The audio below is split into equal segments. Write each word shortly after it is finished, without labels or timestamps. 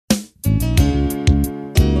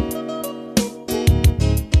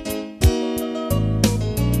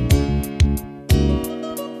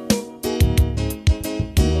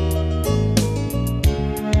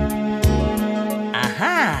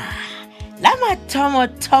thomo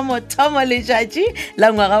letšatši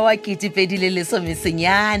la ngwaga wa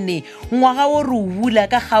 2013 ngwaga o re o bula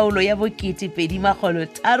ka kgaolo ya bo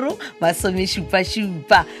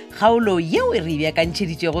 2013 kgaolo yeo e re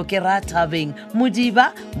beakantšheditšego ke Rathabeng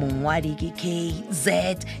Modiba mongwadi ke KZ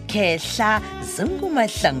Kehla Zungu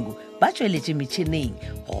ba tšweletše metšhineng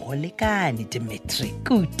go lekane Dimitri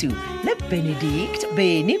Kutu le Benedict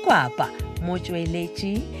Beni Kwapa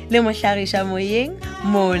motsweletši le mohlagiša moyeng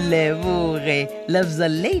Moleboge Loves a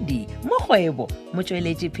Lady mokgwebo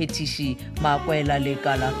motsweletši phetiši Makwela le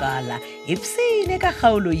Kalakala ipsene ka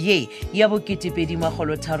kgaolo ye ya bo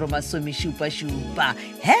 2013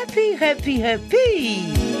 happy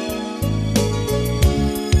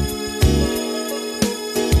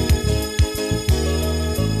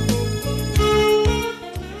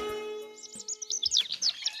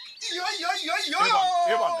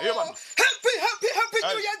Happy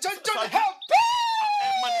to you, John, happy!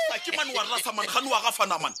 Man wa rasa man khanu wa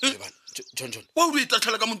gafana man. John. Wa o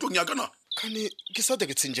itathala ka montong ya kana? Kane ke sa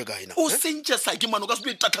ke tsinje ka ina. O sentse sa ke man o ka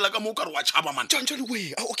se itathala ka mo ka re wa chaba man. John,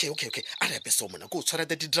 wait. Okay. A re be so mona go tshwara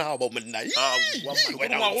the drama monna. Wa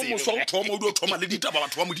man go mo so thoma o do thoma le ditaba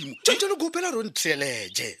batho ba modimo. John go pela ro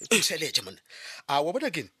ntleleje man. Wa bona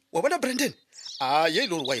again. Wa bona Brandon. Ye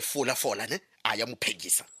lo wa ifola ne. Ya mo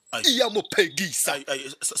phegisa. Ya mo phegisa.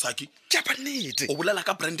 Saki. Japanese. O bolela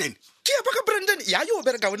ka Brandon. Ke ba ka Brandon ya yo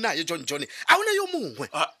bereka ona ye John. A ona yo mongwe.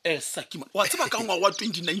 Saki man. Wa tseba ka ngwa wa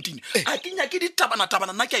 2019. A kinya ke ditabana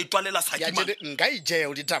nna ke a itwalela Saki man. Ya nka ije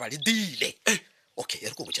o ditaba di dile. Okay,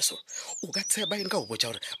 ere go botsa so. O ka tseba enka o botsa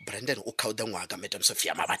gore Brandon o khauda ngwaga Madam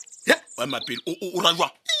Sophia mabane. Wa mapele o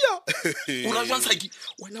rajwa. Ya. O rajwa Saki.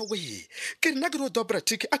 Wena we. Ke nna ke ro dobra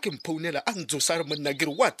tiki a ke mpounela a ntso sa re monna ke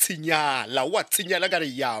re wa tsinyala ka re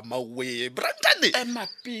yama we Brandon.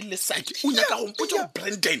 Mapele Saki. O nyaka go mpotsa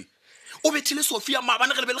Brandon. O bethile Sophia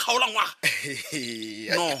mabane ge le be le kgaola ngwaga.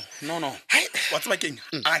 No. Wa tseba keng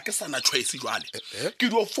a ke sana choice jwale ke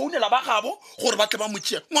dio founela ba gabo gore ba tle ba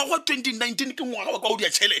motšea ngwaga wa 2019 ke ngwaga wa kwa o dia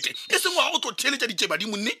tšhelete e se ngwaga o tlo tšhelete ditšeba di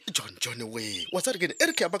monne John we wa tsare kene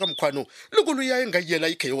ere ke ba ka mkhwano le golo ya enga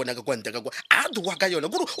yela ke yona ka kwanta ka kwa a do ka yona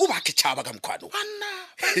gore o ba ke tšhaba ka mkhwano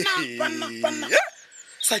banna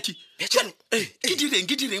Saki ke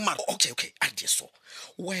direng mara okay a di so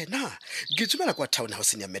wena ke tsumela kwa town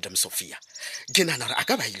house ya Madam Sophia ke nana re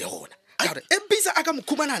aka ba ile gona ka re ebisa aka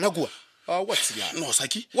mkhumana na kwa what's ya no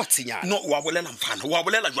Saki what's ya no wa bolela mfana wa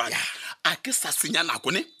bolela jwang a ke sa senya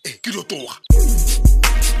nako ne ke dio toga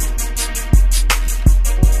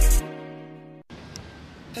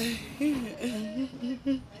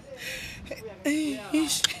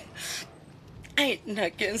na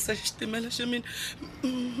ke nsa xtimela xa mina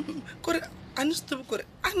ku ri a ni swi tivi ku ri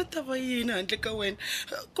a ni ta va yini handle ka wena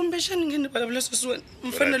kumbe xani nge ni vulavula sweswiwani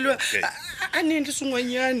mfanelo a ni endli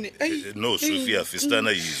swin'wanyani no Sophia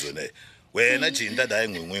fistana yizo ne wena jinda da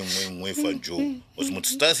ngwe fanjo o se motho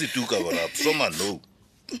sta se tuka bara soma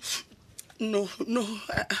no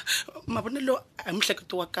mavonelo a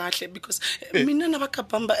mihleketo wa kahle because mina na va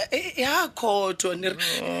kapamba ya khoto ni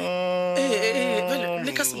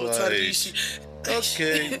le ka se motswarisi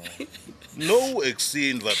okay no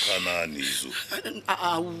exin vathanani zo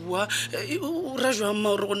awa urajwa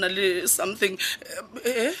mauro gona le something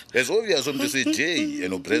as obvious on this J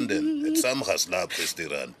and Brandon at some hasla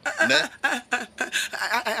restaurant ne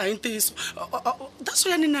I intiso that's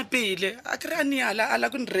why nina pele akere ala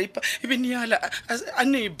kun rape even yala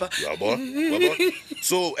aniba yabo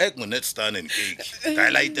so ek mo net stand and cake ka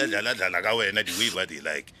like dala ka wena the way what you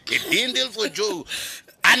like it deal for Joe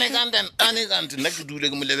Anegant nakudule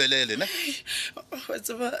ke molebelele ne wa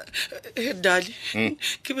tsaba dali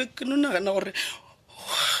ke be ke nona gana gore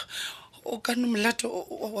o ka no molato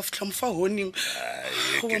wa fitla mfa honing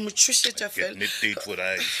go wa motšhošetša fela ne date for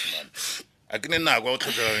us man akene nako o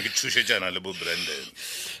tlhotlhana ke tšhošetšana le bo Brandon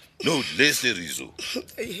no leslie rizo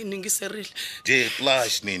ningi serile je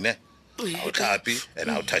flash ni ne I'll happy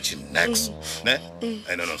and I'll touch him next ne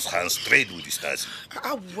and on straight with the stars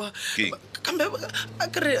awa kambe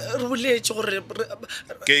akere re boletse gore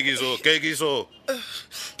kekiso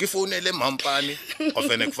ke founele mampane o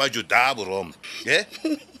fene ke fa juda borom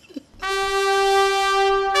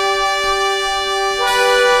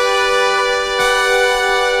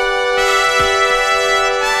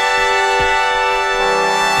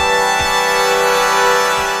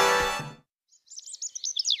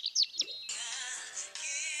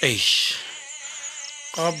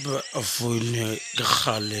Ab afune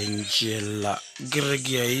khalenjela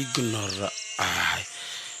gregia ignora ai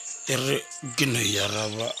gino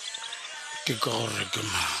yaraba ke gore ke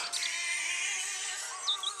ma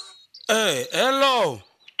hello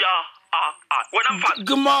ya wena mfana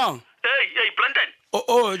gma Hey, Brandon.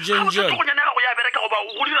 Oh, Jen. Go ya bereka go ba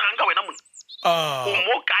go dira gang ka wena monna. O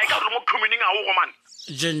mo kae ka re mo communing a go man.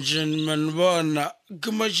 Jen man bona ke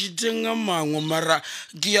mashiteng a mangwe mara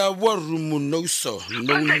ke a bua rumo no so.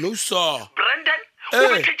 Brandon, o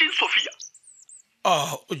betletšeng Sophia.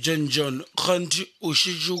 Jen, ganti o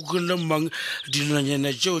šetše go le mang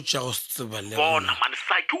dinonyana tšeo tša go se tseba le Bona man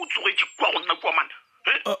sa ke o tsogetše kwa go nna kwa man.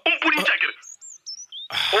 O mpoditša kere.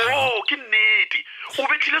 Oh, ke nnete. O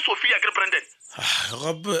betile Sophia kere Brandon.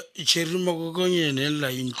 gape tšheri makokonyene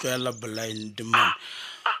la intloela blind man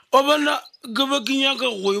o bona ke be ke nyaka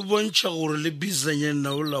go e bontšha gore le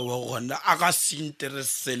bisanyana ola wa gona a ka se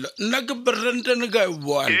interesela nna ke Brandon ka e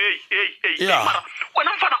bona mara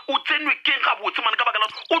wena mfana o tsenwe ke ga botse man ka bakala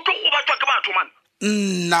o tlo go batšwa ke batho man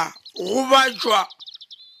nna go batšwa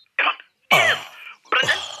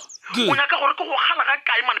Brandon o nyaka gore ke go gala ga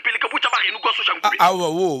kae man pele ke botša ba geno kwa social media awa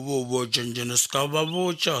wo Jen ska ba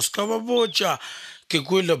botša ke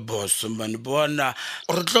kwele boss man bona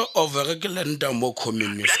re tlo over ke lenda mo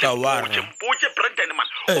community ska wara botše Brandon man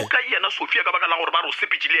o ka yena Sophia ka bakala gore ba re o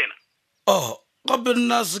sepetše le yena gape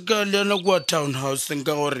nna se ka le yena kwa townhouse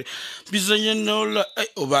nka gore bisanyana ola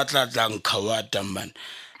o batla tlanka wata man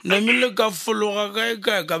namile ka fologa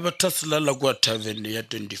kae ka batha selala kwa tavern ya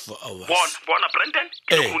 24 hours bona Brandon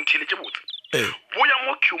ke go nthiletse botse boya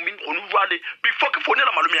mo coming gone jwale before ke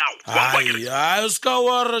fonela malome yago ai ska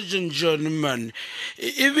wara Jen man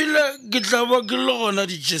ebile ke tla ba ke le gona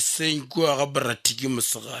di jeseng kwa ga bratiki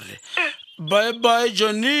mosegare bye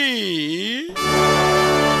Johnny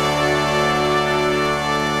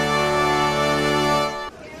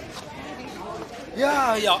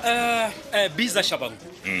Biza Shabang.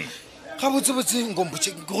 Ga botsebotse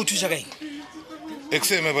ngompotse ke go thusa kae?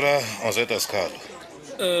 Ekseme bra on zeta skalo.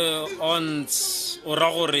 O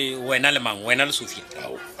ra gore wena le mang, wena le Sophia.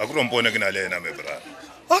 A go mpone ke na le ena me bra.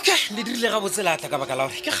 Okay, le dirile ga botselatla ka baka la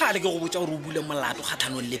gore ke gale ke go botsa gore o bule molato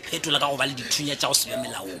kgathanong le phetola ka go ba le dithunya tša go se be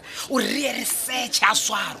melaong. O re research a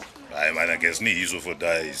swaro. Ai man, I guess ni iso for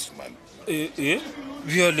dies man.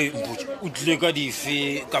 Bjale mpotse o tlile ka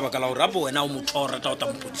dife ka baka la gore apo wena o motho o rata o ta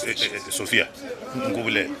mpodisa. Sophia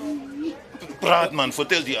ngubule Brad man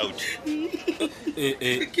fotel di out.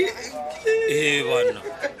 Bona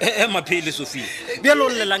maphele Sophia bjalo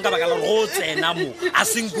llelang ka baka la go tsena mo a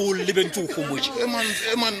seng go lebentse go moje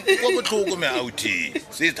man go botlhoko me out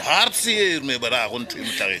sit hard see me bara go ntwe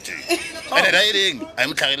motlagetse ene raireng a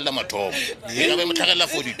motlagella mathomo e ga be motlagella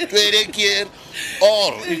for di 20 year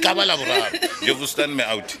or e ka bala boraro you understand me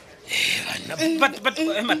out but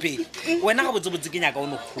maphele wena ga botsebotse ke nyaka o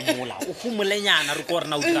no khumola o khumolenyana re ko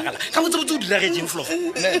rena o diragala ga botsebotse o diragetseng floor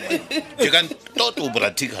ke kan toto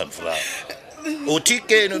bratik han fra o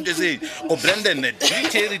tikeno ntse o Brandon ne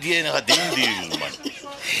diteri di ene ga dindi man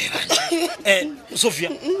Sophia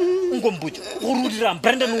ngomputse go ru dira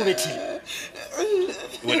Brandon o bethile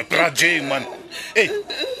wena project man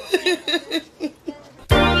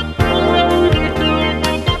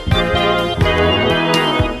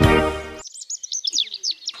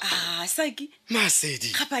Saki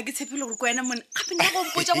Masedi gapa ke tshepile gore kwena mona gape nna go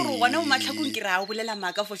mpotsa gore gona o matlhakong ke ra o bolela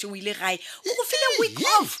maaka fo o ile gae o go file week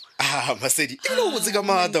off Masedi e le o botse ka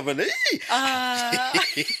mata bana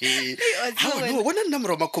no bona nna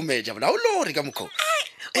mora makomeja bana o lori ka mokho o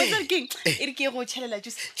tsa king e re ke go tshelela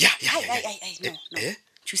juice no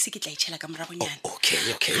juice ke tla itshela ka mora bonyana okay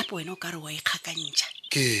gape wena o ka re wa ikgakantša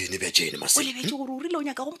ke ne be jene o Masedi lebetse gore o rile o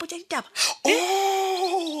nyaka go mpotsa ditaba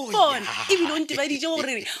bona ebile o ntebaditse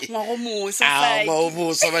gore ngwago moso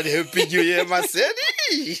maobosa ba happy new year Masedi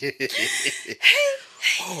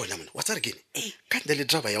namana wa tsare kene ka ntle le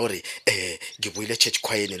draba ya gore ke boile church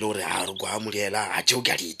choir le gore a re kwa molela a tšeo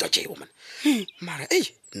ke a dito tšeo man mara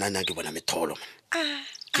nna ke bona metholo man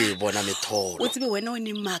ke bona metholo o tsebe wena o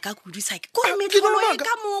ne maaka kudu saki gore metholo e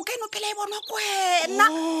ka moka eno phela e bonwa kwena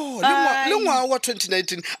le ngwaga wa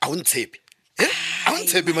 2019 a o ntshepe a o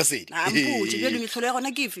ntshepe Masedi ampotse bjale metholo ya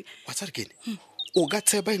gona kefe wa tsare kene o ka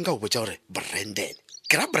tshepa nka o botsa gore Brandon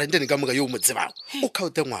ke ra Brandon ka moka yo mo tsebago o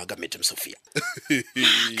khaote ngwaga Madam Sophia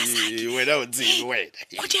wena o tsebe wena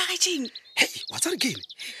o diagetseng wa tsare kene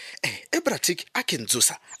bratik a ke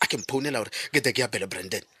ntsosa a ke mphonela gore ke te ke apele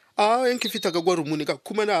Brandon enke fita ka kwa rumuni ka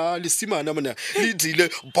khumana le simana mona le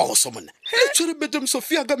dile boso mona le tshwere Madam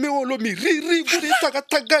Sophia ka meolo miriri go re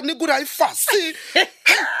takatagane go re a ifase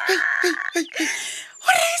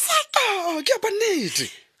o re saka ke a banete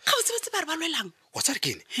ga o tsebetse ba re ba lwelang wa tsare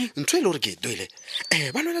kene ntho e le gore ke doile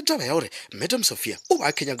ba lwela taba ya gore Madam Sophia o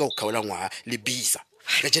ba kenya ka go kgaola ngwa le bisa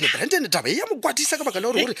le jene Brandon taba ya mo kwatisa ka baka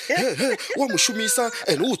la gore wa mo shumisa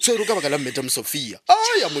ene o tswere ka baka la Madam Sophia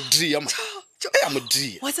ya mo dia ma ya mo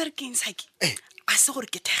dia wa tsare keng saki a se gore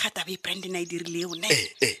ke thega tabe Brandon a dirilego ne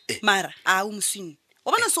mara a o moswini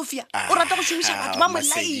o bona Sophia o rata go shumisha batho ba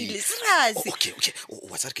molaile serase okay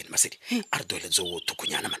wa tsare ke Masedi a re doele tso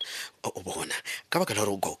thukunyana man o bona ka baka la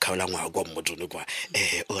re go kgaola ngwa go mmodone kwa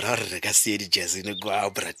o ra re ka se di jazzine kwa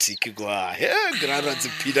bratiki kwa grara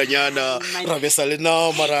tsipidanyana ra besa le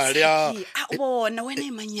na maralya a bona wena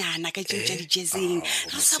manyana ka tšeo tša di jazzing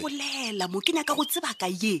re sa bolela mo ke nyaka go tseba ka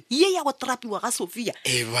ye ya go trapiwa ga Sophia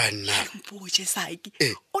bana mpotse saki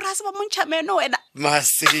o ra se ba montšha meno wena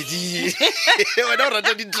Masedi wena o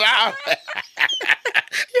rata di drama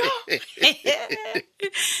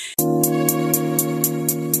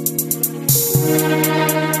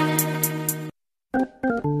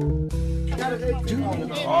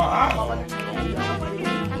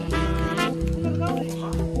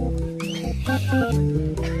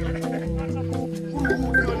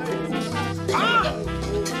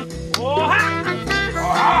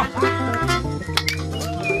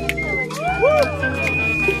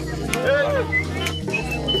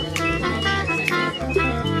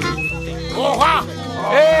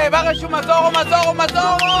Bagasho matsogo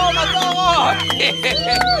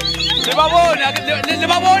le ba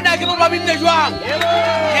bona ke ba binne jwang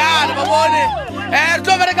ya le ba bone re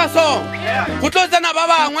tlo bereka so go tlo tsena ba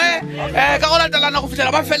bangwe ka go latelana go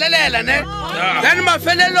fitlela ba felelela ne then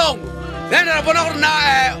mafelelong then ra bona gore na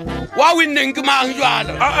wa winning ke mang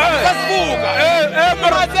jwala ka sbuka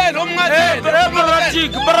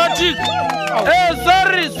bratik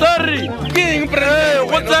sorry king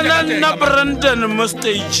go tsena nna Brandon mo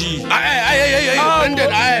stage Brandon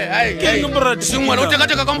king bratik singwana o teka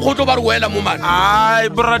ka mogotlo ba re wela mo man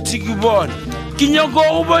bratik bona ke nyako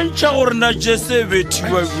go bontšha gore na jese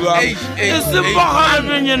bethiwa jwang e se bagale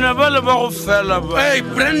benyana ba le ba go fela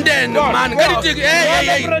Brandon man ka ditiki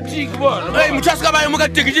bratik bona motho a se ka ba ye mo ka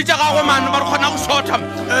tikiti tša gagwe man ba re kgona go shorta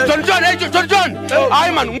John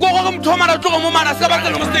ai man nko go motho mara tlogo mo mana se ka ba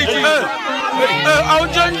tsena mo stage au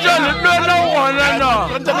janjane lwena gona na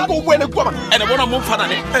Brandon go buele kwa ba ene bona mo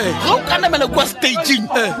mfanane ga o ka namela kwa staging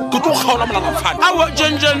ke tlo kgaola molala mfana awa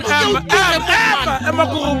janjane ema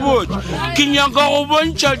go go botse ke nyaka go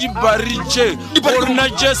bontšha dibari tše gore na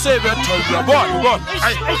jese bethoja bona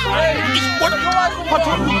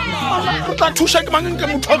o tla thuša ke mang ke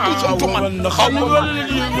motho a thuša gaobanna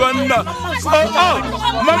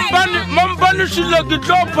mampane sile ke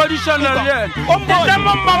tlo phadišana le ene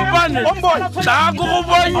ema mampane tla ko go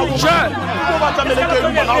bontšha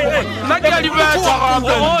nna ke a di betha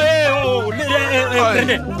gape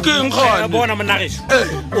keng gone bona monnageso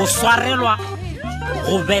o swarelwa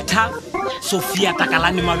go betha Sophia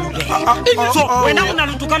takalane malule so wena o na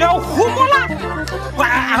le tokelo ya go humola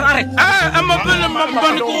are amapele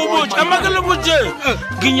mampane ko go botse amakele botse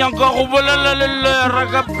ke nyaka go bolela le lera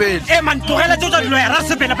ka pele man tlogela tseo tsa dilwera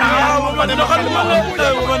sepele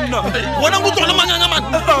wona go tswala manyanya man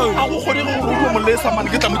a go kgone go molesa man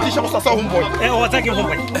ke tla motliša go sasa homeboy o tsa ke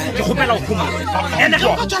homeboy ke gopela go khuma ene ga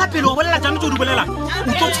o tswala pele o bolela jang tse o di bolela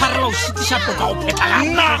o tlo tshwarela o shitiša toka go pheta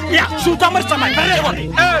nna ya suta mo tsamaya ba re bone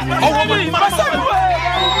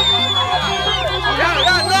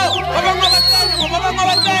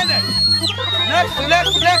Next.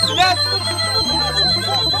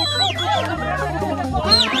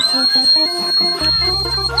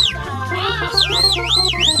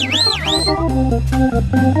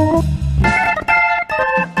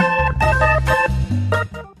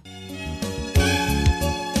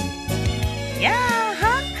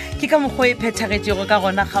 ke ka mokgwa e phethagetšego ka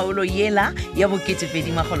gona kgaolo yela ya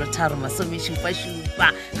bo2,3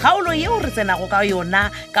 kgaolo yeo re tsenago ka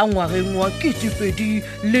yona ka ngwageng wa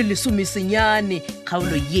 2019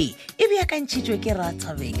 kgaolo ye e beakantšhitšwe ke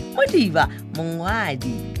Rathabeng Modiba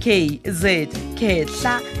mongwadi KZ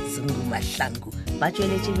Kehla Zungumahlangu ba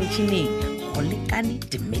tšweletše metšhineng go lekane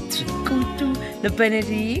Dimitri Kutu le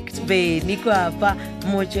Benedict Beni Kwapa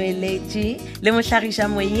motšweletši le mohlagiša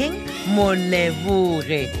moyeng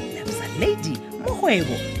Moleboge lady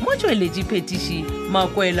mogwebo motšweletši phetiši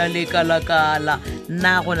Makwela le Kalakala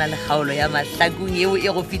nna go na le kgaolo ya mahlakong yeo e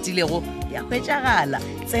go fetilego ya hwetšagala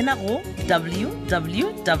tsena go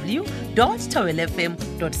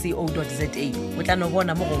www.tawelfm.co.za o tla no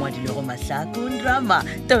bona mo go ngwadilego mahlakong drama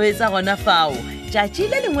tobetsa gona fao tšatši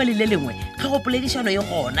le lengwe le le lengwe ge go poledišano ye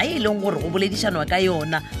gona e leng gore go boledišanwa ka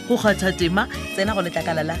yona go kgatha tema tsena go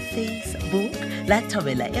letlakala la Facebook la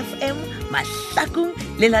Thobela FM mahlakong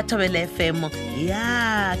le la Thobela FM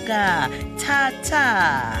yaka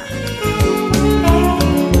thata